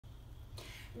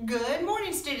Good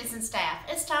morning, students and staff.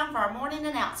 It's time for our morning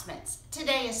announcements.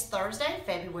 Today is Thursday,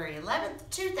 February 11th,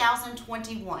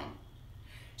 2021.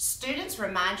 Students,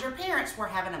 remind your parents we're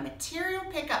having a material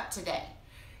pickup today.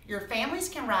 Your families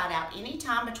can ride out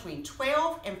anytime between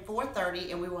 12 and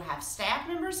 4:30, and we will have staff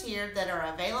members here that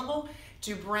are available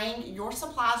to bring your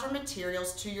supplies or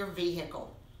materials to your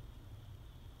vehicle.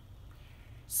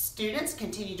 Students,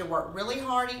 continue to work really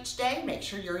hard each day. Make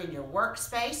sure you're in your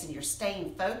workspace and you're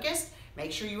staying focused.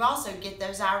 Make sure you also get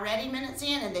those iReady minutes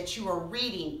in and that you are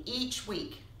reading each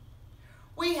week.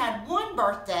 We had one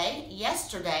birthday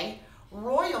yesterday.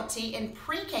 Royalty in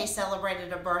Pre-K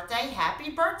celebrated a birthday.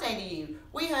 Happy birthday to you.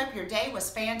 We hope your day was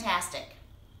fantastic.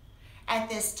 At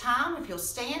this time, if you'll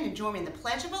stand and join me in the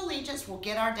Pledge of Allegiance, we'll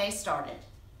get our day started.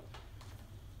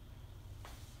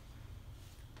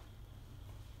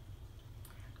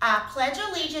 I pledge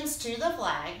allegiance to the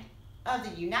flag of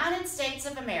the United States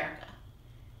of America,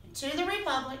 and to the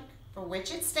republic for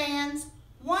which it stands,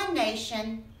 one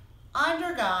nation,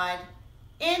 under God,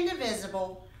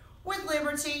 indivisible, with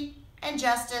liberty and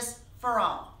justice for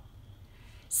all.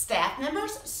 Staff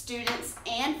members, students,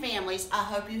 and families, I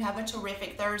hope you have a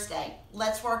terrific Thursday.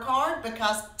 Let's work hard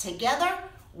because together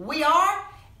we are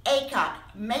ACOC.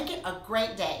 Make it a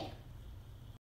great day.